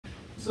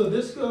So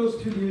this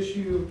goes to the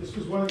issue, this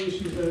was one of the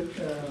issues that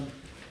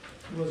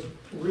was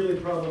really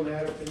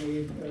problematic to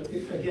me.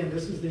 Again,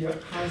 this is the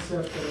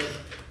concept of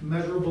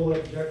measurable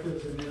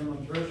objectives and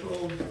minimum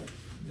thresholds.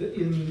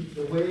 In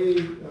the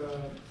way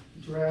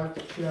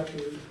draft chapter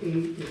 8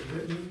 is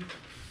written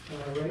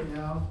right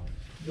now,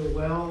 the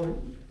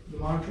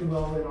monitoring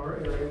well in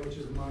our area, which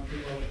is the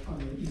monitoring well on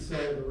the east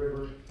side of the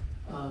river,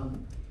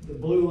 the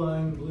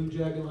blue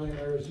jagged line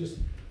there is just,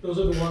 those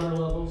are the water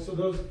levels. So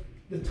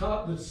the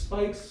top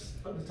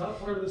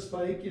part of the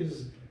spike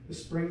is the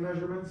spring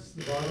measurements,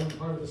 the bottom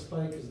part of the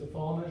spike is the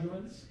fall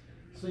measurements.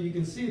 So you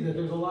can see that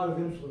there's a lot of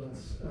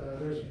influence.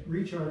 There's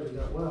recharge of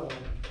that well,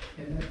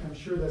 and I'm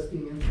sure that's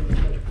being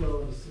influenced by the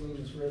flow of the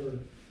Salinas River.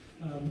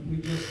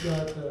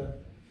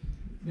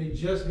 They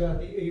just got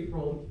the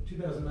April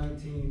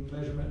 2019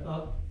 measurement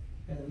up,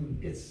 and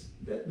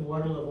the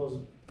water levels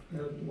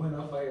went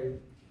up by,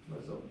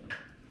 what's it,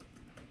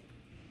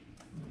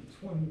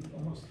 20,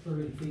 almost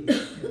 30 feet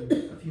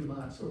in a few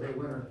months over the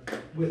winter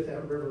with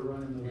that river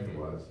running the way it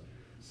was.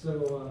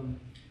 So,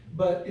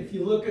 but if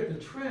you look at the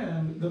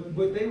trend,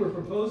 what they were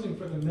proposing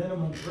for the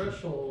minimum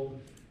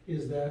threshold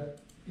is that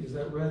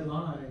red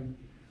line,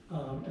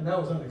 and that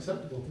was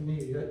unacceptable to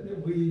me.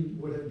 That we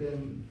would have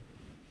been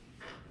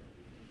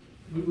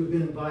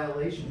in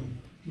violation,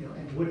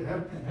 and would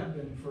have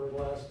been for the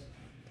last,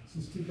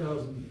 since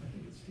 2000, I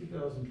think it's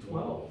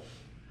 2012.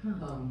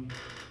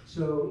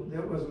 So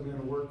that wasn't going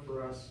to work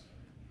for us.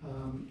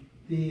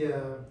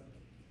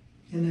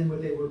 And then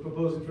what they were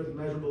proposing for the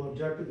measurable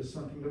objective is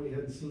something that we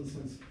hadn't seen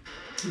since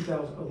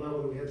 2000, a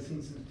level that we hadn't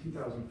seen since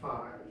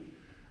 2005.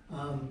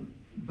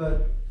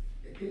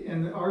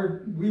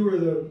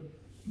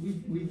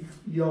 We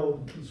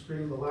yelled and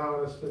screamed the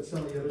loudest, but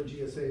some of the other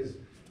GSAs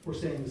were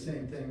saying the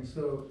same thing.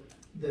 So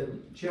the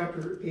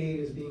chapter 8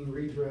 is being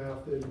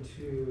redrafted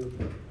to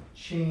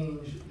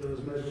change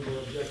those measurable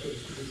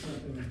objectives to be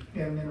something,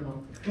 and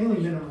mainly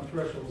minimum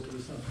thresholds to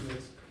be something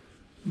that's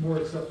more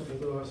acceptable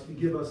to us, to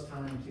give us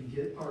time to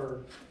get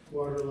our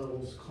water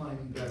levels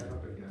climbing back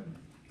up again.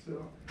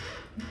 So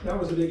that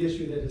was a big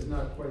issue that is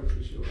not quite the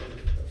issue a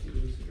few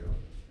weeks ago.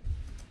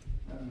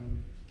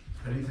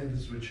 How do you think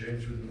this would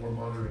change with more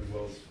monitoring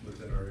wells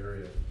within our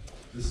area?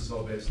 This is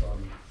all based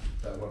on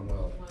that one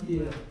well.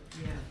 Yeah.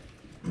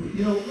 I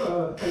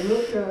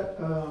looked at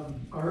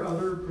our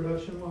other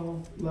production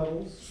well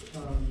levels,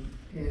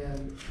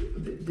 and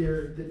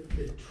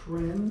the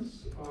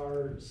trends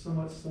are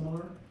somewhat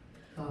similar.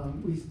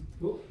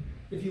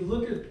 If you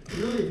look at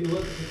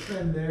the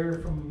trend there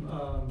from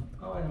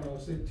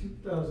say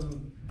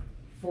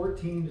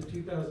 2014 to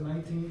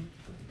 2019,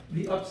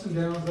 the ups and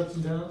downs,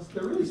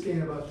 they're really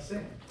staying about the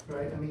same,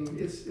 right? I mean,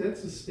 it's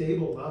a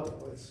stable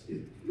level.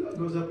 It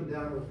goes up and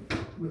down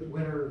with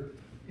winter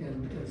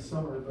and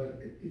summer,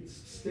 but it's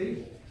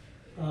stable.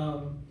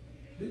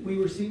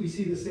 We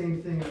see the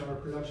same thing in our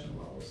production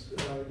wells.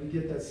 We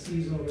get that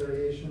seasonal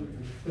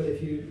variation, but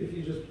if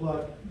you just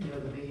plot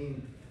the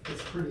mean,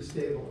 it's pretty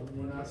stable, and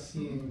we're not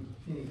seeing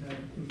any kind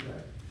of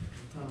impact.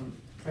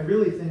 I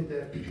really think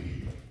that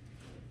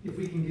if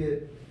we can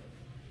get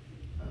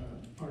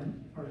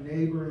our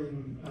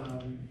neighboring,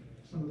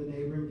 some of the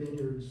neighboring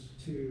vineyards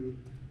to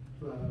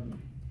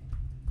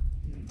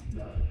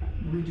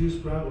reduce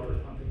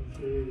groundwater pumping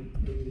through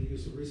maybe the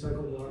use of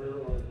recycled water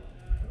or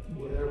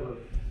whatever,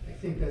 I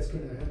think that's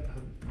going to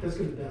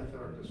benefit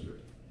our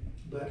district.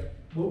 But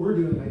what we're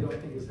doing, I don't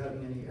think is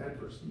having any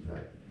adverse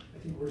impact. I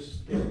think we're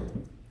stable.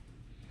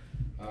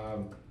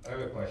 I have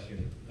a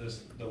question. The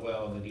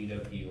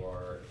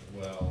DWR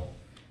well,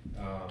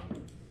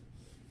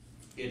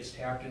 it's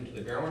tapped into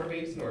the groundwater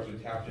basin, or is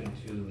it tapped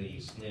into the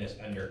Salinas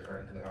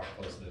undercurrent because of how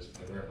close it is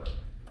to the river?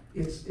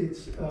 It's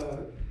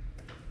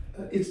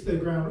the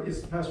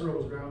Paso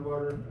Robles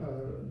groundwater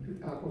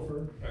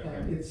aquifer.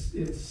 Okay.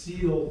 It's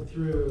sealed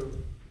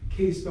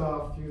cased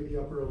off through the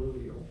upper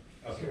alluvial.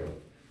 Okay.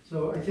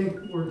 So I think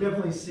we're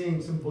definitely seeing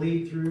some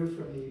bleed through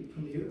from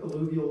the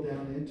alluvial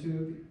down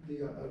into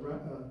the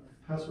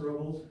Paso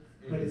Robles,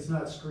 but it's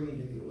not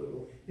screened in the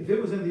alluvial. If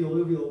it was in the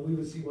alluvial, we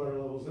would see water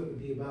levels that would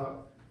be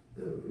about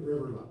the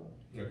river level.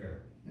 Okay.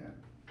 Yeah.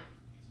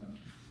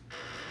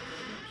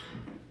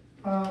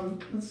 So.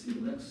 Let's see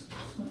the next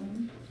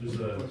slide. There's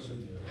a question.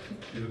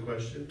 You have a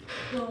question?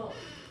 Well,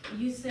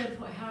 you said,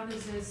 how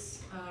does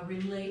this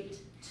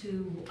relate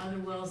to other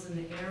wells in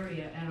the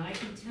area? And I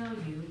can tell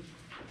you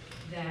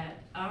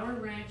that our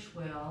ranch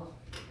well,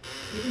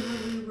 even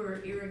when we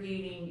were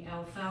irrigating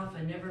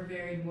alfalfa, never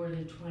varied more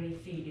than 20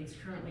 feet. It's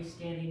currently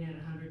standing at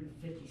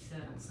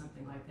 157,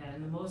 something like that.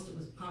 And the most it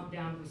was pumped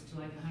down was to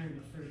like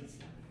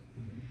 137.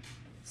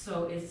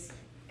 So it's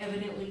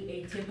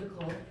evidently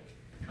atypical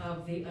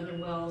of the other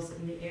wells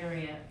in the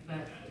area,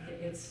 but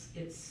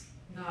it's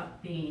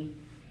not being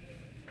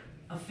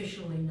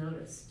officially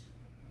noticed.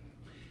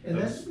 And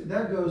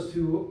that goes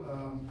to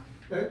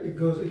it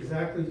goes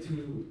exactly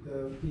to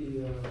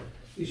the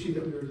issue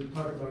that we were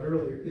talking about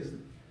earlier.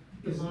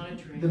 Is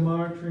monitoring. The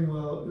monitoring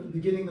well,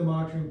 getting the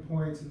monitoring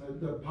points and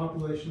the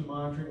population of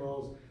monitoring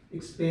wells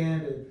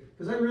expanded.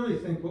 Because I really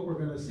think what we're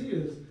going to see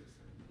is,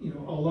 you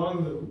know,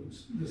 along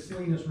the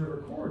Salinas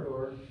River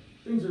corridor,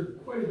 things are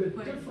quite a bit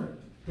Quite- different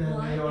than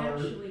Well, they are.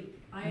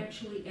 I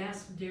actually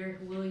asked Derek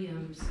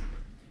Williams,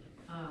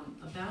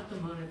 about the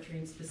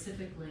monitoring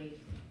specifically,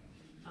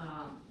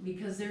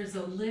 because there's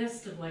a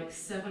list of like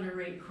 7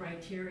 or 8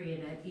 criteria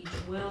that each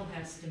well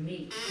has to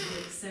meet to be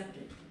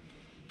accepted.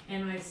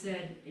 And I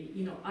said,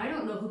 you know, I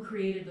don't know who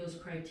created those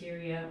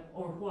criteria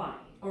or why,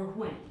 or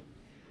when.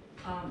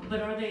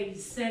 But are they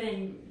set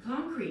in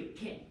concrete?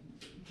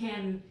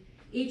 Can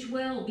each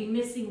well be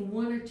missing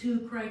 1 or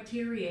 2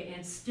 criteria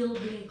and still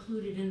be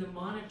included in the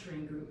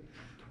monitoring group?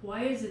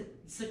 Why is it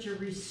such a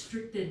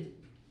restricted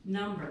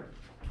number?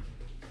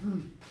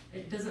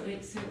 It doesn't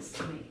make sense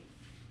to me.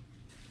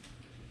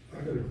 I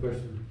got a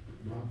question,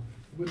 Bob.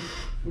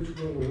 Which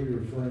road were you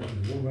referring to?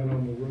 The one right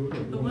on the road?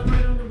 Or The one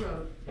right on the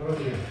road, Oh,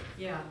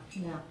 yeah,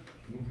 yeah.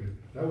 okay.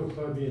 That would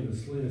probably be in the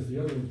Salinas, the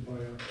other one's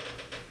probably out.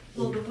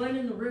 Well, the one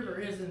in the river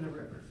is in the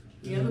river.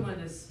 The other one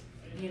is,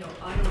 you know,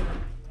 I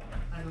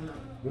don't know.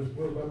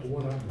 What about the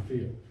one out in the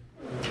field?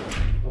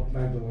 Up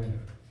Magdalena?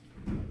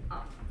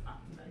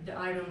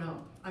 I don't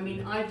know. I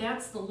mean,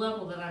 that's the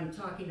level that I'm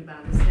talking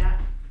about,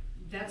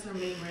 that's our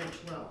main ranch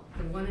well.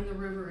 The one in the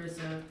river is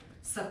a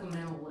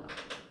supplemental well.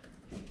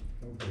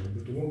 Okay,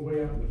 but the one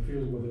way out in the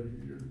field where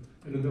you're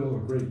in the middle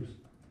of grapes,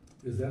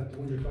 is that the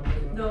one you're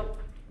talking about? No,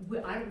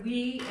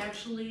 we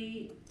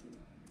actually,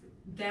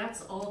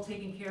 that's all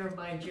taken care of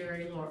by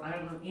Jerry Lore. I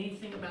don't know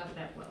anything about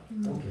that well.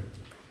 Okay,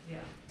 Yeah.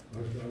 I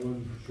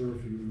wasn't sure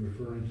if you were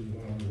referring to the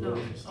one on the No,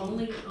 road.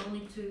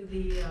 only to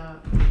the,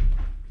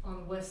 on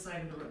the west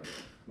side of the road.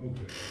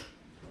 Okay,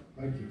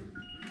 thank you.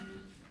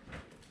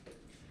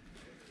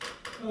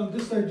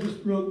 This I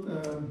just wrote,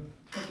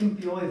 I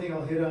think the only thing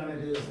I'll hit on it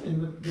is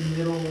in the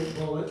middle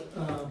bullet.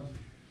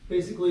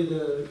 Basically,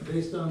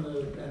 based on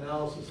the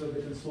analysis of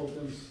the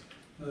consultants,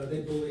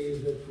 they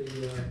believe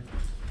that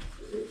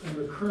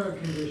under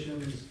current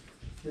conditions,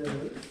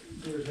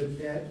 there's a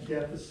net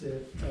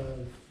deficit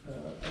of,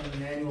 on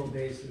an annual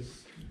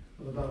basis,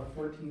 of about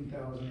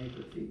 14,000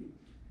 acre feet.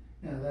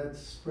 Now, that's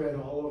spread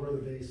all over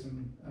the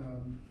basin,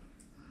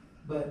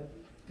 but,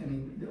 I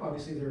mean,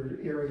 obviously there are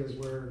areas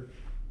where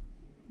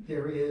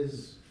there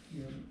is,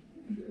 you know,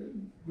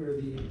 where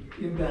the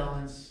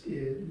imbalance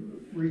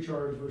in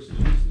recharge versus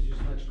usage is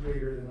much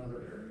greater than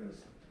other areas.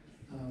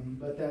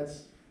 But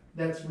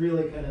that's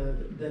really kind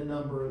of the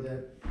number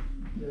that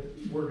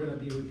we're gonna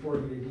be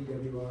reporting to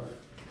DWR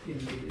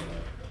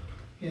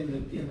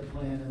in the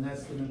plan, and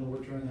that's the number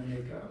we're trying to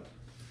make up.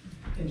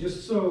 And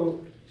just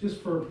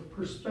for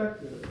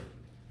perspective,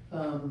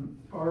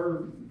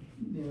 our,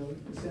 you know,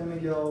 San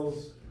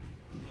Miguel's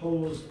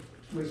proposed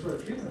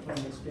wastewater treatment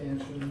plant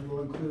expansion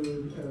will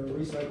include a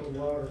recycled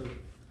water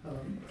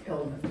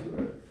element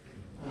to it.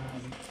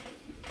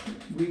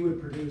 We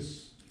would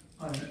produce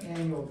on an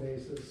annual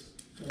basis,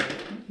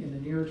 in the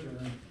near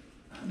term,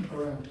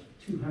 around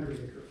 200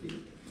 acre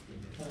feet.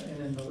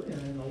 And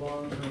in the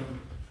long term,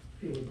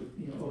 it would,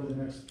 you know, over the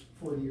next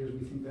 40 years, we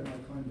think that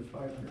might climb to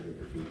 500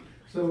 acre feet.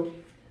 So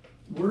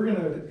we're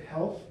gonna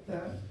help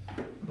that,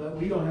 but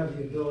we don't have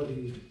the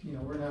ability, you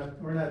know,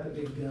 we're not the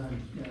big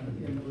gun, you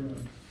know, in the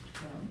room.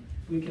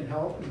 We can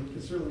help, and we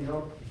can certainly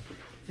help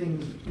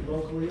things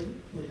locally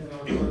within our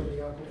part of the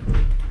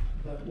aquifer,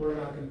 but we're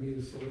not gonna be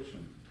the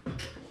solution.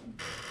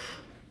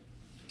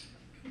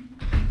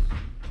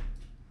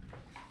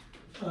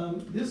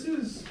 This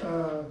is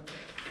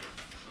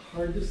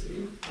hard to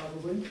see,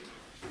 probably,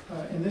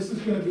 and this is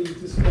gonna be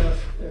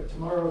discussed at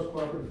tomorrow's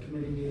cooperative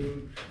committee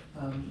meeting.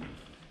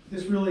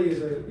 This really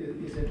is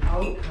an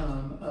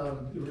outcome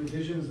of the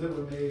revisions that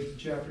were made to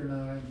Chapter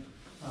 9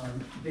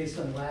 based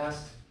on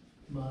last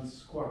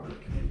month's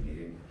cooperative committee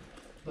meeting.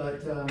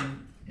 But,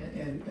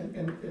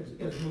 and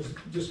as was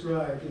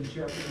described in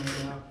Chapter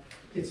 9 now,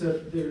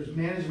 there's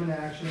management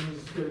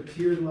actions, there are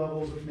tiered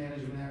levels of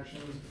management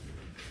actions.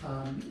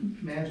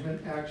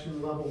 Management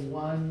action level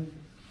 1,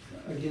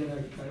 again,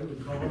 I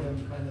would call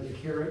them kind of the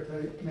carrot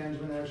type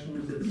management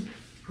actions. It's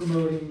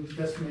promoting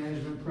best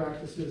management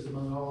practices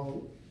among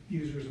all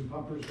users and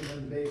pumpers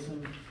within the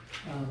basin.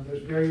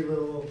 There's very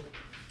little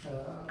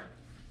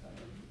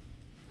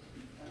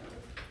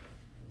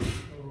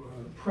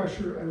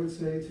pressure, I would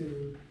say,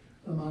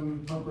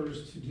 among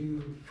pumpers to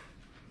do.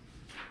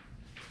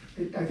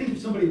 I think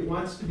if somebody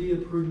wants to be a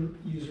prudent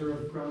user of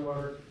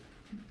groundwater,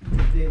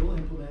 they will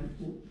implement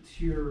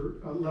tier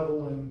level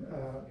 1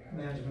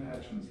 management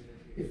actions.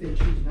 If they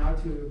choose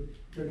not to,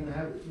 they're going to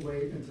have to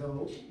wait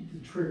until the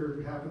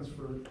trigger happens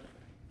for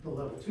the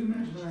level 2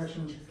 management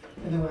actions,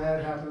 and then when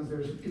that happens,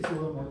 it's a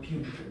little more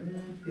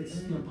punitive.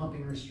 It's, you know,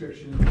 pumping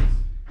restrictions,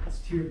 it's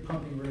tiered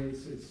pumping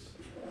rates,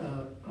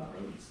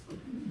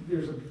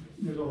 there's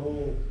a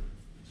whole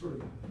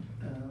sort of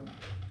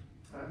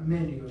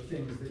menu of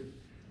things that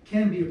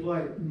can be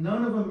applied.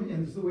 None of them,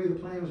 and the way the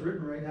plan is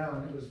written right now,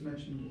 and it was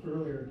mentioned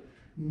earlier,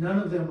 none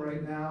of them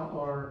right now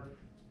are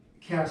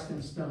cast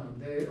in stone.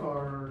 They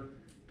are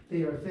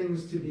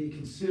things to be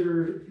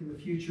considered in the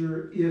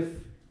future if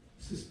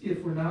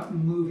we're not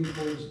moving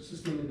towards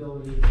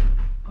sustainability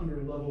under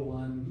level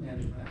 1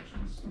 management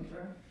actions.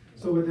 Okay.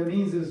 So what that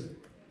means is,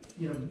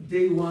 you know,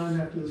 day one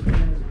after this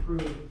plan is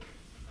approved,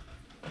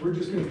 we're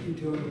just gonna keep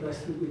doing the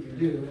best that we can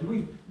do.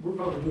 And we're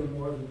probably doing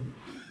more than,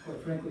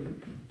 quite frankly,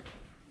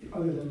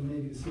 other than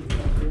maybe the city of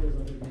Hills,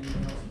 other than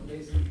anything else in the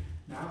basin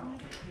now.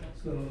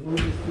 So we'll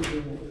just keep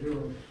doing what we're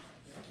doing.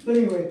 But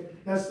anyway,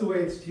 that's the way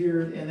it's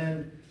tiered. And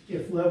then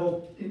if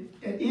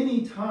at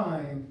any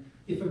time,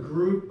 if a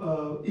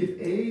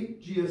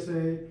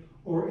GSA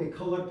or a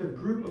collective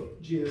group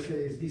of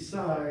GSAs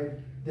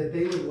decide that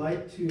they would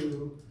like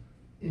to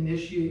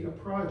initiate a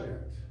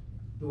project,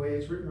 the way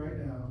it's written right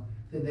now,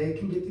 then they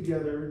can get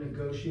together,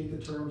 negotiate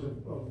the terms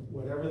of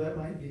whatever that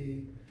might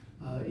be,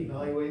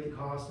 evaluate the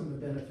cost and the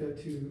benefit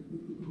to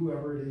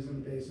whoever it is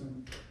in the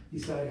basin,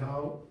 decide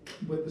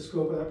what the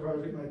scope of that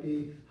project might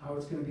be, how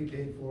it's gonna be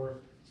paid for.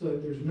 So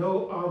there's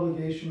no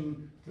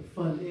obligation to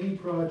fund any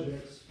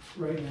projects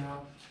right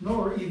now,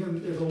 nor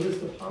even, there's a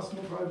list of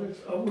possible projects,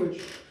 of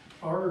which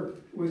our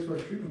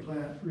wastewater treatment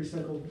plant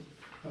recycled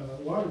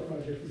water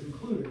project is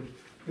included.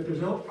 But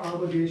there's no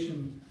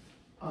obligation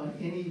on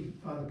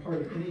the part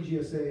of any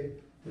GSA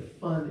to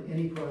fund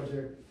any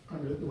project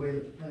under the way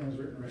that the plan is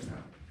written right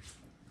now.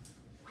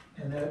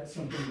 And that's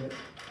something that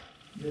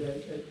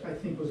I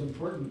think was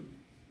important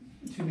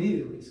to me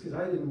at least, because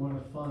I didn't want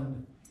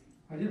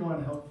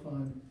to help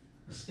fund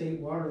a state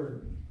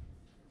water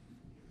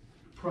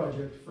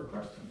project for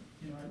Creston.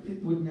 You know,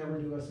 it would never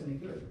do us any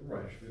good.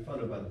 Right, should be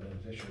funded by the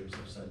beneficiaries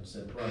of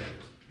said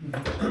projects.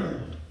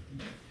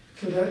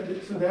 So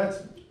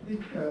that's,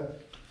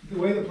 the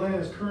way the plan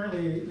is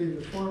currently,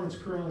 the form it's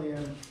currently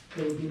in,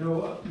 there would be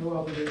no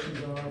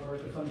obligations on our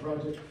part to fund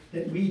projects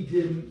that we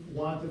didn't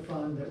want to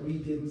fund, that we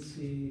didn't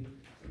see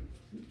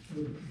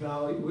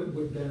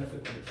would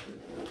benefit the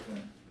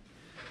district.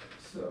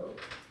 So,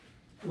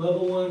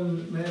 level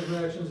one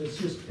management actions, it's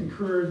just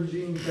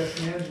encouraging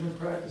best management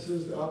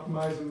practices to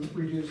optimize and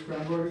reduce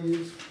groundwater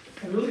use.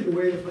 And really the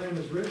way the plan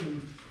is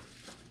written,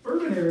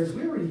 urban areas,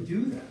 we already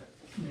do that,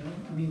 you know?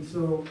 I mean,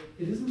 so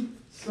it isn't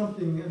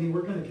something, I mean,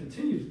 we're gonna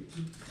continue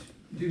to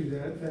do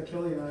that. In fact,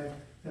 Kelly and I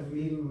have a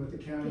meeting with the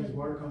county's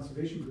water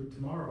conservation group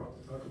tomorrow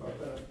to talk about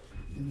that.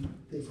 And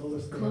they told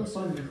us they have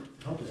funding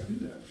to help us do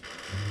that.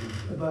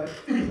 But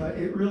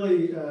it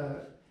really,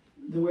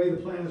 the way the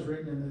plan is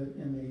written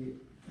and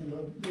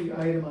the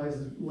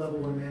itemized level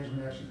one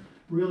management actions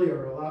really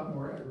are a lot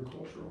more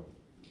agricultural,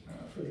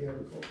 for the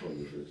agricultural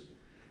users.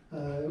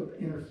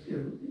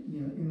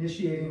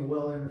 Initiating a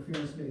well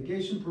interference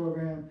mitigation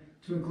program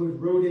to include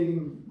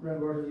rotating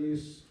groundwater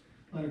use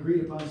on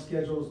agreed upon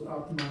schedules to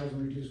optimize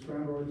and reduce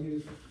groundwater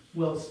use,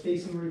 well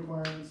spacing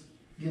requirements.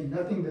 Again,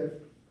 nothing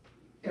that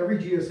every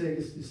GSA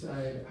gets to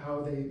decide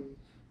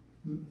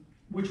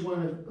which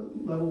one of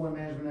level one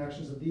management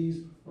actions of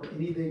these or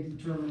any they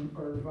determine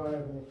are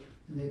viable,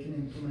 and they can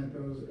implement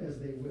those as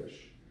they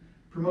wish.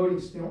 Promoting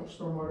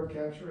stormwater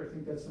capture, I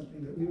think that's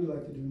something that we would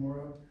like to do more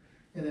of.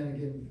 And then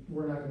again,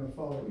 we're not gonna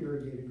follow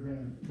irrigated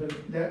ground, but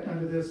that,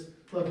 under this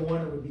level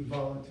one, it would be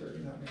voluntary,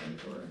 not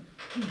mandatory.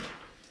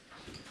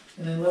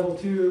 And then level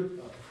two,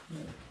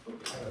 I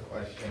have a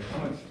question. How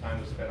much time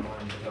was spent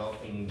on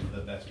developing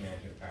the best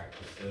management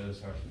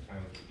practices? How much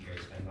time did you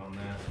guys spend on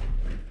that?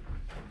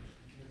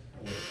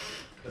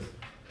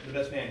 The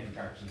best management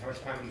practices, how much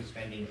time are you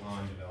spending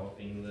on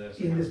developing this?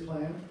 in this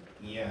plan,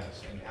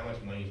 Yes, and how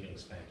much money is being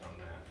spent on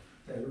that?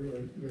 that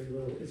really, very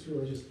little, it's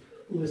really just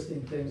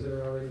listing things that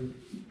are already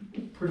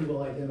pretty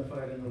well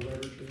identified in the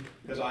literature.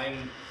 Because I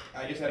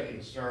just had a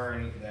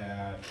concern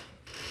that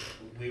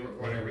we were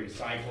going to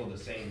recycle the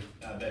same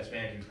best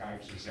management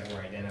practices that were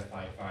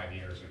identified 5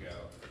 years ago,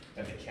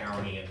 that the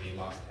county and the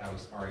Los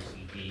Angeles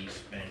RCD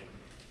spent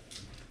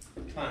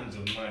tons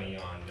of money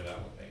on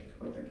developing.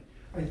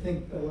 I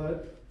think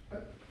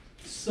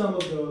some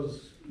of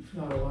those, if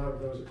not a lot of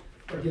those,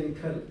 are getting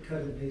cut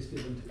and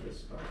pasted into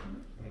this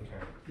document.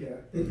 Okay. Yeah,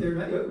 they're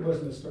not, it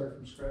wasn't a start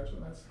from scratch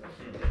on that stuff.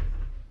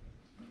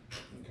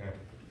 Okay.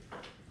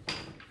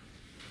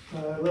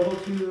 Level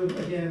two,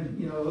 again,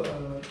 you know,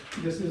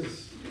 this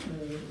is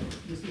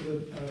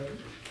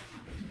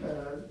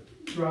a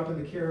drop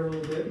in the carrot a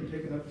little bit and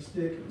picking up the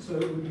stick. So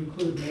it would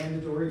include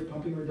mandatory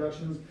pumping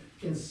reductions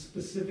in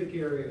specific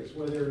areas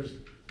where there's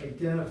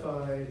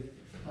identified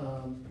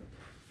problems.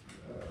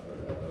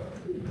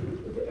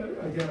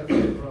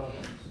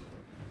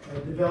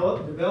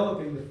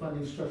 Developing the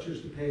funding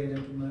structures to pay and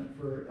implement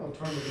for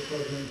alternative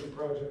programs and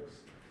projects.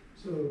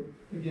 So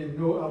again,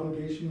 no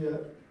obligation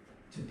yet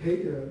to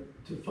pay to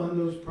fund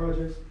those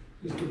projects,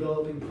 just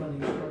developing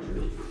funding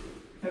structures.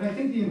 And I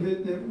think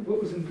what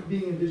was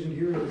being envisioned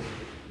here is,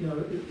 you know,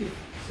 if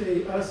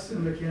say us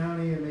and the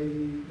county and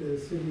maybe the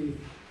city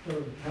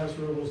of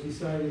Paso Robles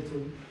decided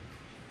to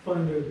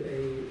fund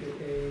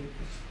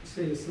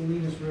say a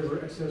Salinas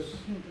River excess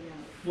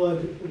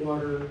flood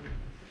water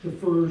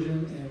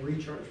diversion and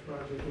recharge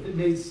project. If it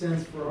made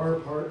sense for our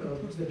part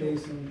of the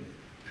basin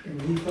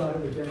and we thought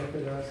it would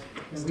benefit us,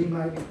 then we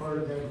might be part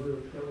of that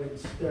group that would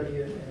study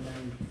it and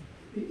then,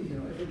 you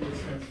know, if it makes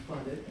sense,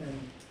 fund it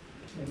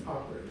and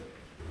operate it.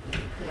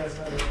 So that's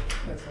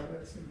how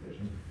that's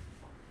envisioned.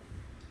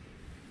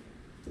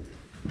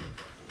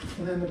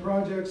 And then the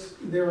projects,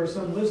 there are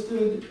some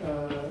listed,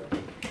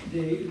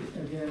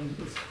 again,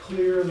 it's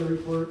clear in the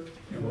report.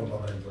 You're well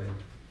behind,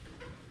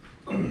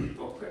 Blaine.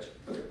 Oh, gotcha,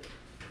 okay.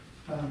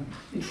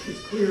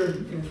 It's clear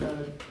in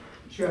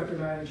chapter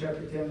 9 and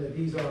chapter 10 that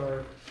these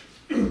are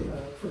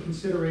for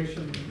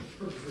consideration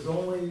purposes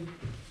only.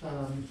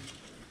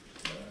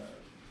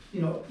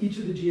 Each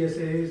of the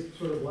GSAs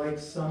sort of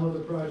likes some of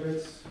the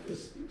projects.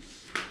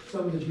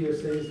 Some of the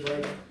GSAs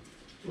like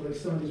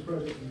some of these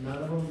projects,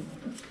 none of them.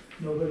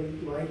 Nobody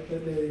liked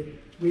that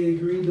we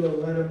agreed to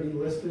let them be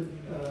listed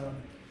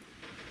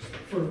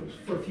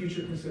for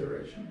future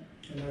consideration,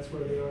 and that's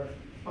where they are.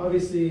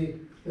 Obviously,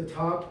 the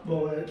top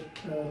bullet,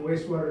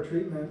 wastewater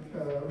treatment,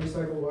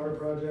 recycled water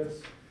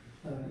projects,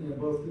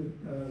 both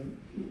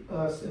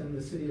us and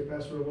the city of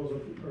Paso Robles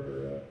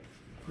are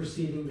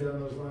proceeding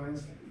down those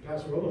lines.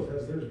 Paso Robles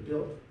has theirs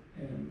built,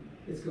 and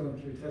it's going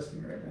through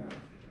testing right now.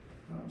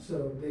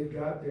 So they've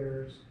got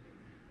theirs.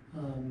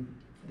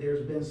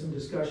 There's been some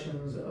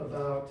discussions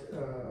about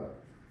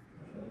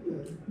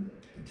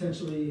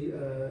potentially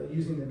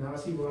using the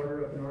Nasi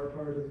water up in our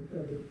part of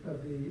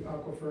the aquifer,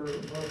 our part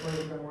of the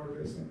groundwater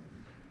basin.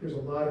 There's a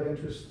lot of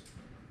interest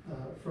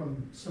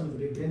from some of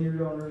the big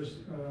vineyard owners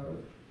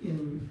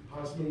in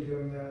possibly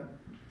doing that.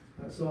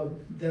 So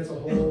that's a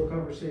whole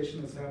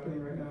conversation that's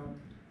happening right now.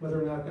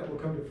 Whether or not that will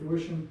come to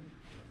fruition,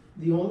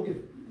 if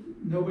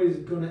nobody's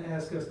going to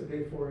ask us to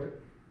pay for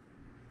it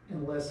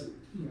unless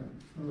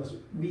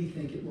we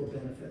think it will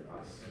benefit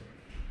us.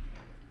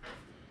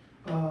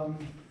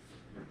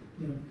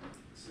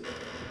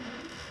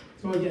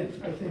 So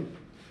again, I think,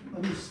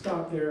 let me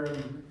stop there.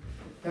 And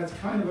that's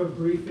kind of a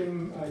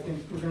briefing. I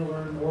think we're going to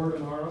learn more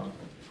tomorrow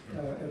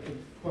at the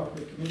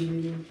cooperative committee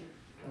meeting.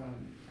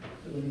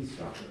 Let me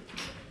stop it.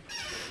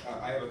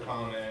 I have a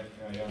comment,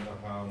 and I don't know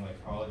how my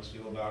colleagues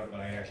feel about it, but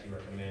I actually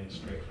recommend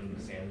striking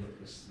the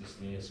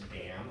Salinas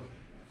Dam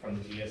from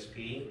the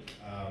GSP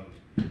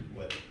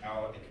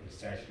without a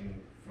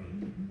concession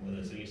from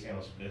the city of San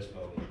Luis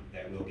Obispo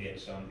that will get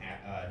some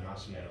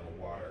Nacimiento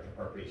water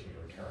appropriation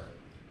in return.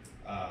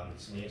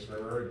 Salinas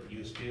River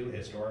used to,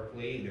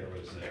 historically, there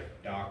was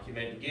a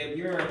document, Gib,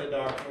 you remember the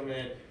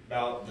document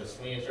about the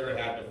Salinas River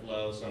had to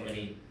flow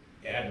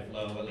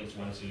at least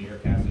once a year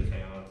past the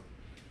town.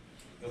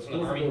 It was an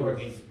Army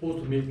working.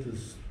 Supposed to meet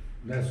this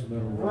national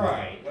level.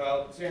 Right,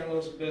 well, San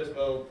Luis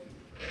Obispo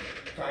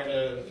kind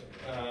of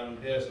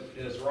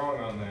is wrong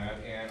on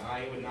that, and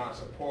I would not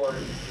support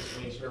the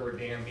Salinas River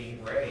Dam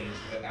being raised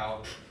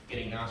without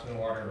getting Nacimiento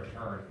water in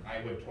return.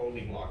 I would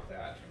totally block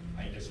that.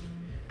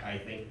 I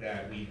think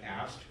that we've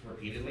asked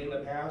repeatedly in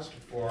the past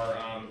for,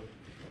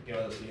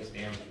 the Salinas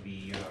Dam to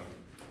be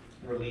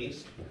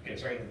released,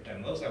 considering that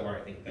most of that water,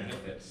 I think,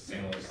 benefits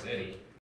San Luis City.